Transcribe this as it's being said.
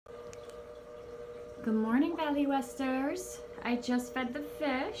Good morning, Valley Westers. I just fed the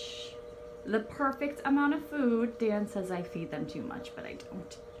fish the perfect amount of food. Dan says I feed them too much, but I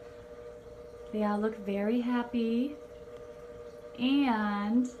don't. They all look very happy.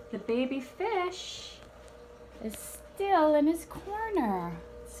 And the baby fish is still in his corner.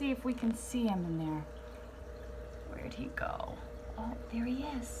 Let's see if we can see him in there. Where'd he go? Oh, there he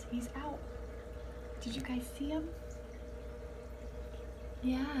is. He's out. Did you guys see him?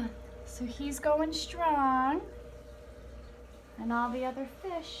 Yeah. So he's going strong, and all the other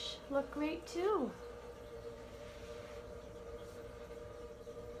fish look great too.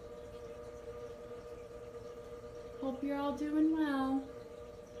 Hope you're all doing well.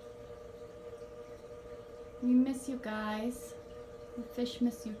 We miss you guys. The fish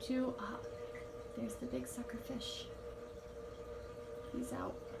miss you too. Ah, there's the big sucker fish. He's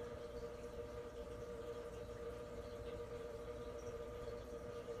out.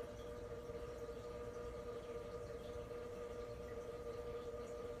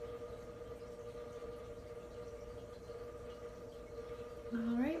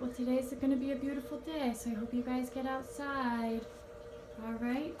 Alright, well today's going to be a beautiful day, so I hope you guys get outside.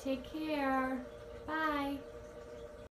 Alright, take care. Bye.